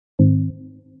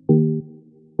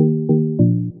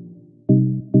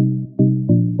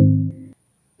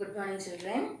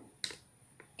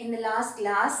last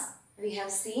class, we have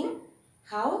seen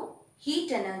how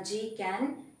heat energy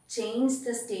can change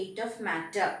the state of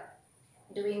matter.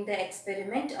 Doing the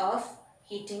experiment of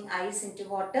heating ice into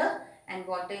water and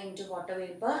water into water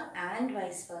vapor and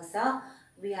vice versa,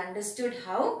 we understood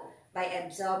how by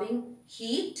absorbing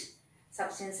heat,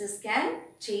 substances can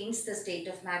change the state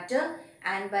of matter,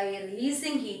 and by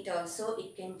releasing heat also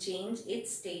it can change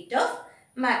its state of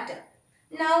matter.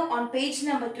 Now on page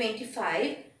number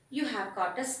 25, you have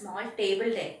got a small table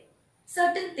there.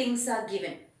 Certain things are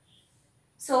given.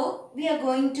 So we are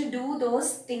going to do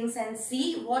those things and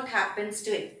see what happens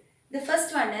to it. The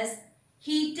first one is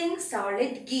heating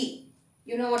solid ghee.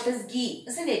 You know what is ghee,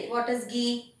 isn't it? What is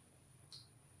ghee?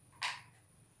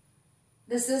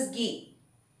 This is ghee.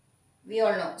 We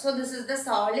all know. So this is the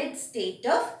solid state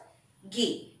of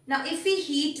ghee. Now if we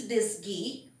heat this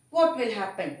ghee, what will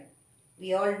happen?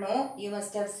 We all know, you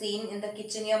must have seen in the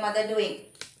kitchen your mother doing.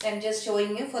 I am just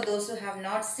showing you for those who have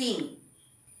not seen.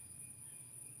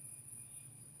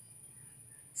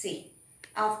 See,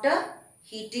 after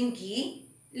heating ghee,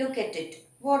 look at it.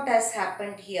 What has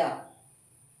happened here?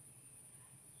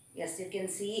 Yes, you can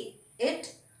see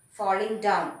it falling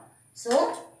down.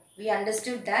 So, we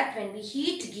understood that when we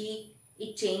heat ghee,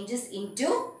 it changes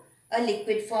into a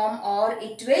liquid form or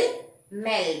it will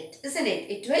melt, isn't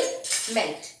it? It will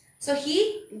melt. So,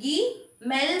 ghee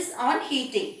melts on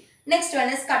heating. Next one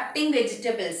is cutting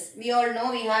vegetables. We all know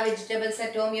we have vegetables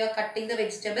at home. You are cutting the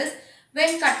vegetables.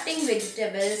 When cutting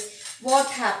vegetables, what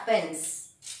happens?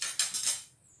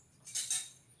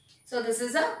 So, this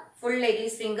is a full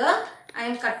lady's finger. I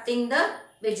am cutting the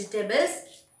vegetables.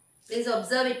 Please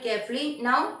observe it carefully.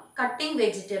 Now, cutting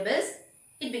vegetables,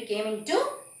 it became into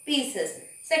pieces.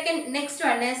 Next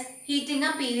one is heating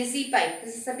a PVC pipe.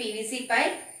 This is a PVC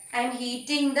pipe. I am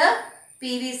heating the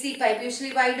PVC pipe.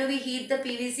 Usually, why do we heat the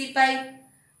PVC pipe?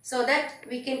 So that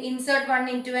we can insert one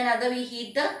into another. We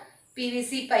heat the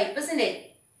PVC pipe, isn't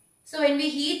it? So, when we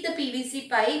heat the PVC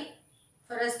pipe,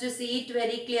 for us to see it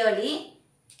very clearly,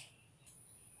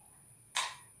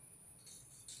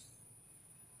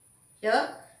 here,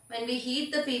 when we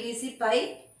heat the PVC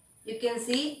pipe, you can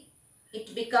see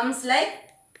it becomes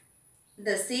like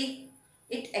this. See,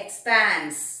 it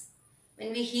expands.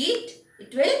 When we heat,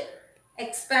 it will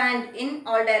expand in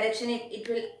all direction. It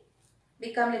will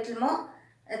become little more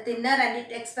thinner and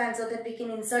it expands so that we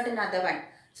can insert another one.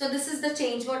 So, this is the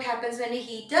change what happens when we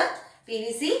heat a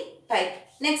PVC pipe.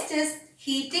 Next is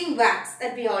heating wax,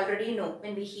 that we already know.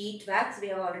 When we heat wax, we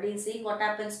have already seen what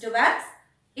happens to wax.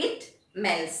 It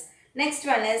melts. Next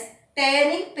one is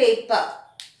tearing paper.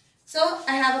 So,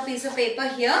 I have a piece of paper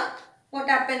here. What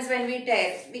happens when we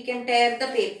tear? We can tear the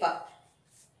paper.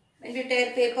 When we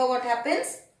tear paper, what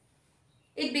happens?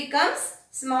 It becomes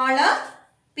smaller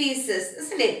pieces,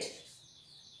 isn't it?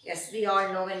 Yes, we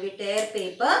all know when we tear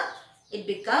paper, it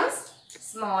becomes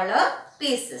smaller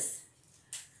pieces.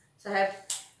 So, I have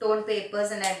torn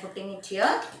papers and I am putting it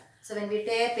here. So, when we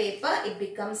tear paper, it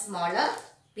becomes smaller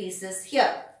pieces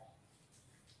here.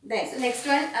 Then, so next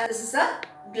one, this is a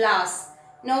glass.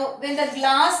 Now, when the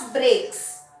glass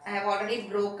breaks, I have already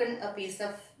broken a piece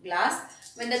of glass.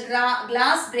 When the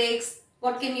glass breaks,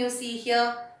 what can you see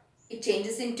here? It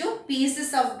changes into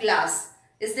pieces of glass.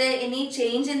 Is there any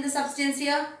change in the substance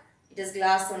here? It is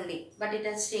glass only, but it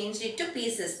has changed it to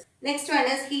pieces. Next one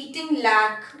is heating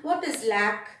lac. What is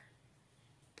lac?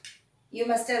 You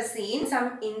must have seen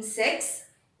some insects.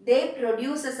 They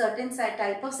produce a certain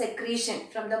type of secretion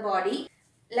from the body.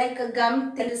 Like a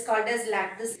gum that is called as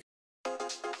lac.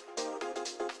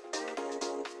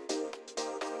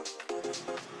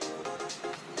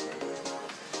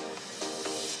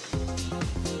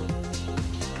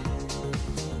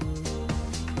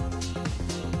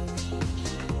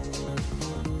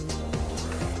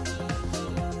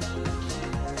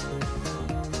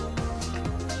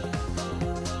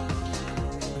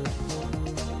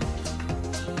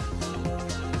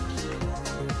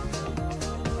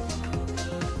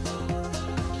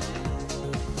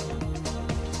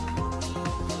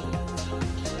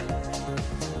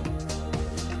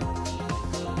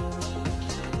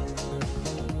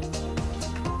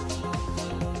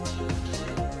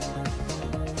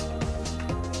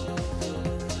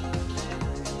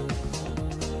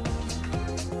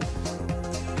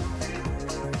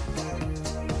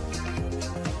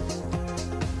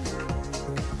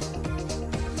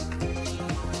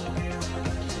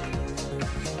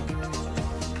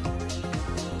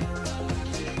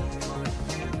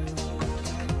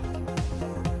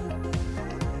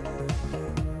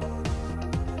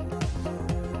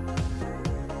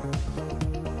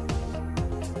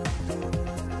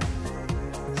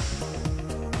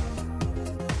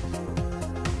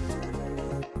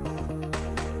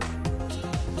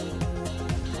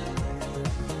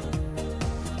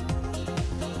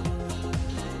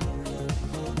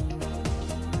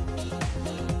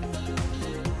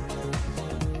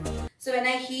 So when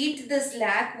I heat this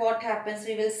lac, what happens?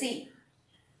 We will see.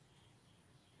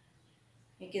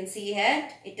 You can see here,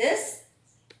 it is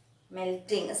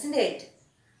melting, isn't it?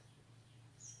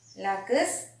 Lac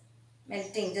is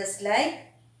melting just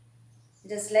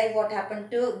like what happened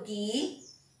to ghee.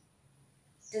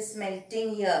 It is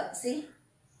melting here. See?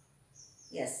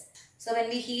 Yes. So when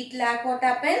we heat lac, what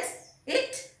happens?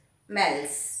 It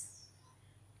melts.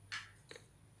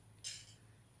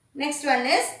 Next one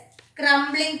is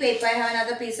crumbling paper. I have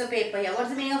another piece of paper here.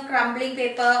 What's the meaning of crumbling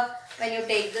paper? When you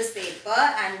take this paper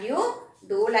and you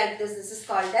do like this, this is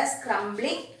called as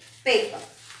crumbling paper.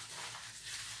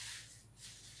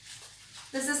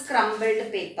 This is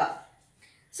crumbled paper.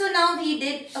 So now we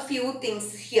did a few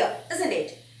things here, isn't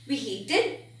it? We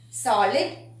heated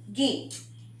solid ghee.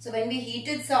 So when we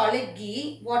heated solid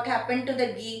ghee, what happened to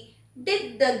the ghee?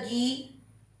 Did the ghee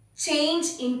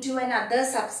change into another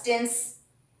substance?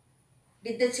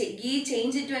 Did the ghee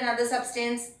change into another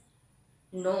substance?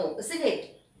 No, isn't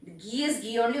it? The ghee is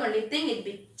ghee only thing,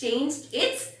 it changed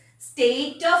its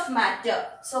state of matter.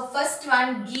 So first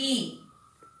one, ghee.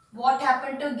 What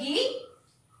happened to ghee?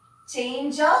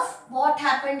 Change of, what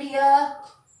happened here?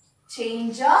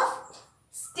 Change of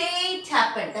state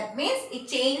happened. That means it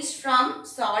changed from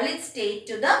solid state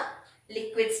to the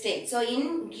liquid state. So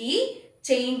in ghee,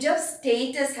 change of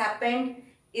state has happened.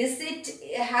 Has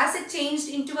it changed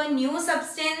into a new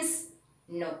substance?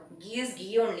 No. Ghee is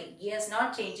ghee only. Ghee has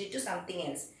not changed into something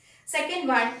else. Second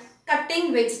one,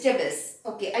 cutting vegetables.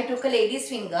 Okay, I took a lady's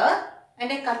finger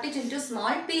and I cut it into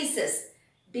small pieces.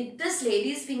 Did this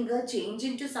lady's finger change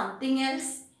into something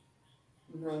else?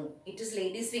 No, it is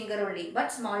lady's finger only, but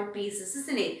small pieces,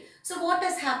 isn't it? So what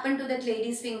has happened to that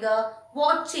lady's finger?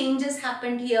 What changes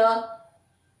happened here?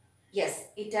 Yes,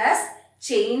 it has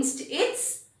changed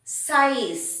its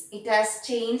size. It has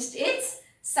changed its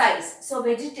size. So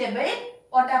vegetable,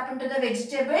 what happened to the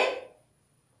vegetable?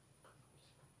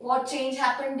 What change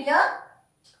happened here?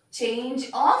 Change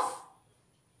of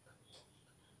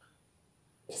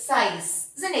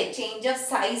size, isn't it? Change of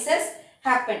size has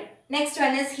happened. Next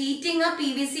one is heating a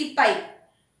PVC pipe.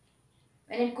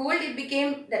 When it cooled, it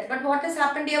became that. But what has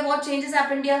happened here? What changes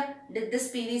happened here? Did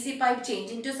this PVC pipe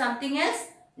change into something else?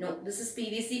 No, this is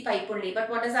PVC pipe only. But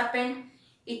what has happened?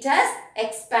 It has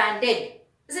expanded,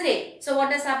 isn't it? So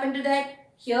what has happened to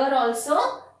that? Here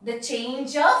also, the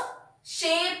change of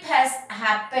shape has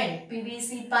happened.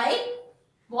 PVC pipe,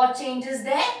 what changes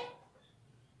there?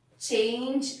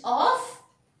 Change of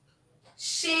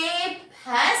shape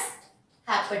has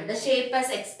happened. The shape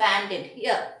has expanded.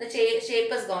 Here, the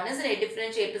shape has gone, isn't it?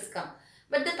 Different shape has come.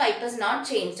 But the pipe has not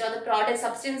changed, or the product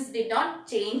substance did not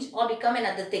change or become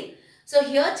another thing. So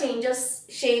here, change of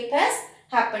shape has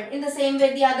happened. In the same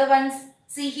way, the other ones,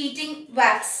 see, heating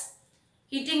wax.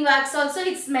 Heating wax also,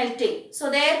 it's melting. So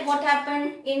there, what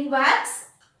happened in wax?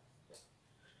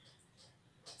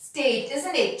 State,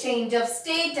 isn't it? Change of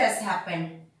state has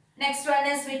happened. Next one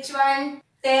is which one?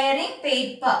 Tearing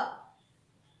paper.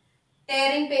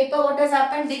 Tearing paper, what has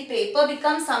happened? Did paper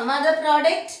become some other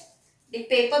product? Did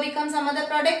paper become some other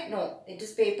product? No, it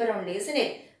is paper only, isn't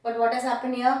it? But what has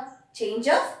happened here? Change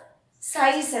of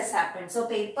size has happened. So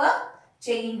paper,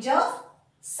 change of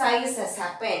size has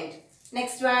happened.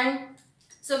 Next one.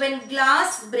 So when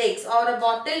glass breaks or a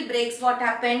bottle breaks, what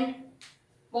happened?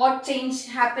 What change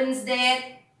happens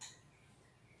there?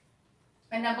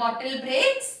 When a bottle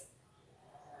breaks,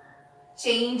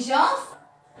 change of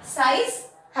size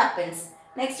happens.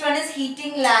 Next one is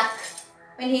heating lac.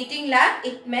 When heating lac,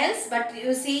 it melts, but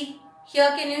you see, here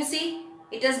can you see,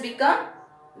 it has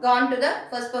gone to the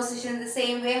first position the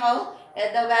same way how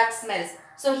the wax melts.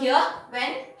 So here,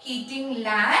 when heating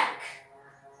lac,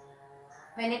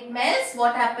 when it melts,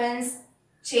 what happens?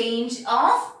 Change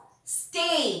of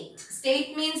state.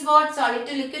 State means what? Solid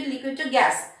to liquid, liquid to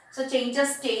gas. So change of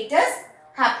state has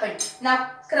happened.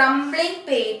 Now crumbling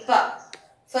paper.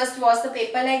 First was the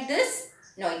paper like this?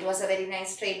 No, it was a very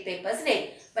nice straight paper, isn't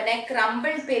it? When I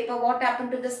crumbled paper, what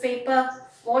happened to this paper?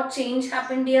 What change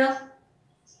happened here?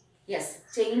 Yes,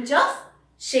 change of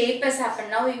shape has happened.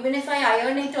 Now even if I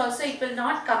iron it also, it will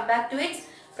not come back to its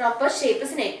proper shape,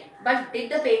 isn't it? But did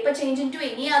the paper change into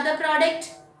any other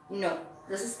product? No,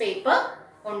 this is paper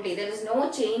only. There is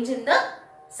no change in the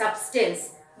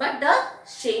substance, but the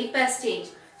shape has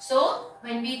changed. So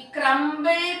when we crumble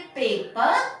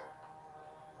paper,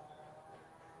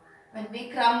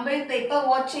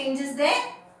 what changes there?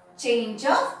 Change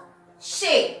of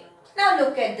shape. Now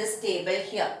look at this table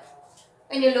here.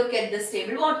 When you look at this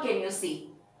table, what can you see?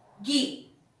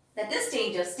 Ghee, that is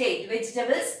change of state.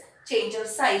 Vegetables, change of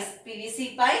size.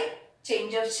 PVC pipe,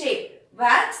 change of shape.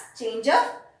 Wax, change of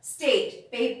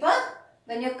state. Paper,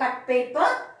 When you cut paper,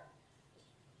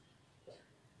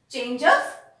 change of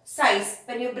size.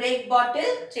 When you break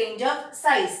bottle, change of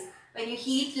size. When you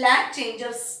heat lamp, change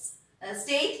of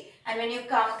state. And when you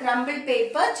crumble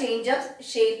paper, change of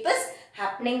shape is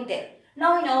happening there.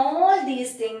 Now in all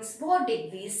these things, what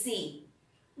did we see?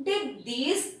 Did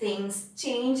these things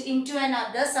change into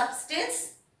another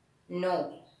substance?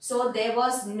 No. So there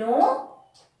was no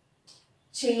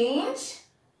change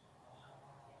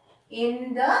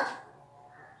in the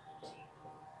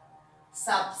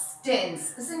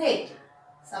substance, isn't it?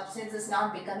 Substance is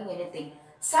not becoming anything.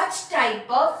 Such type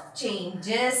of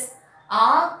changes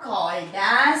are called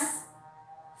as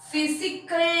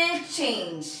physical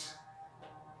change.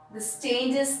 This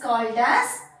change is called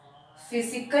as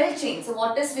physical change. So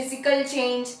what is physical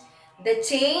change? The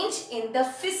change in the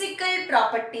physical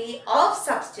property of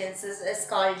substances is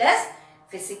called as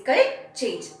physical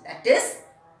change. That is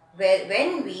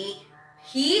when we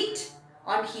heat,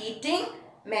 on heating,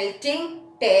 melting,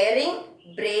 tearing,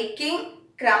 breaking,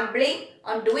 crumbling,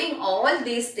 on doing all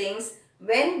these things,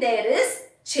 when there is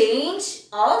change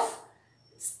of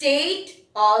state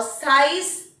or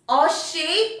size or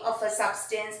shape of a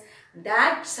substance,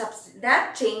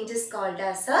 that change is called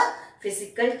as a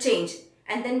physical change.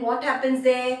 And then what happens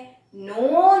there?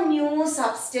 No new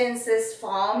substance is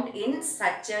formed in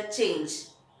such a change.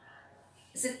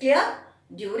 Is it clear?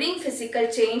 During physical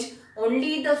change,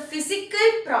 only the physical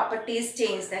properties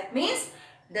change. That means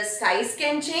the size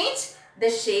can change, the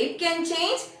shape can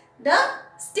change, the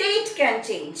state can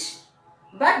change.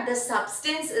 But the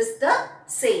substance is the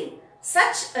same.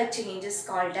 Such a change is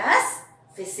called as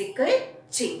physical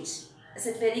change. Is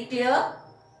it very clear?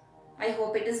 I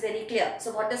hope it is very clear.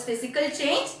 So what is physical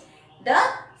change? The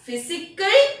physical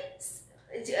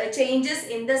changes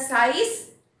in the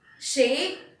size,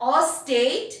 shape or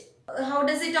state. How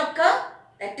does it occur?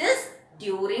 That is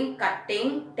during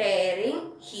cutting,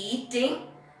 tearing, heating,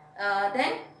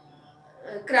 then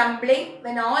crumbling.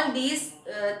 When all these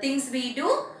things we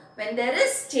do, when there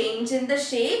is change in the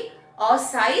shape or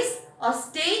size or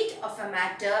state of a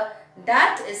matter,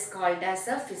 that is called as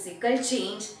a physical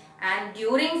change. And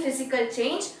during physical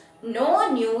change,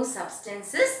 no new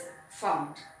substance is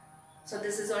formed. So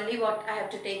this is only what I have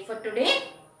to take for today.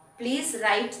 Please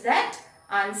write that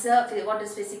answer, what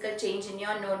is physical change, in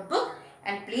your notebook,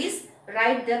 and please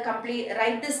write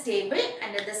this table,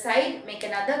 and at the side make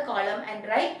another column and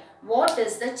write what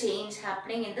is the change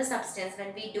happening in the substance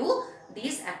when we do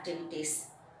these activities.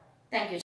 Thank you.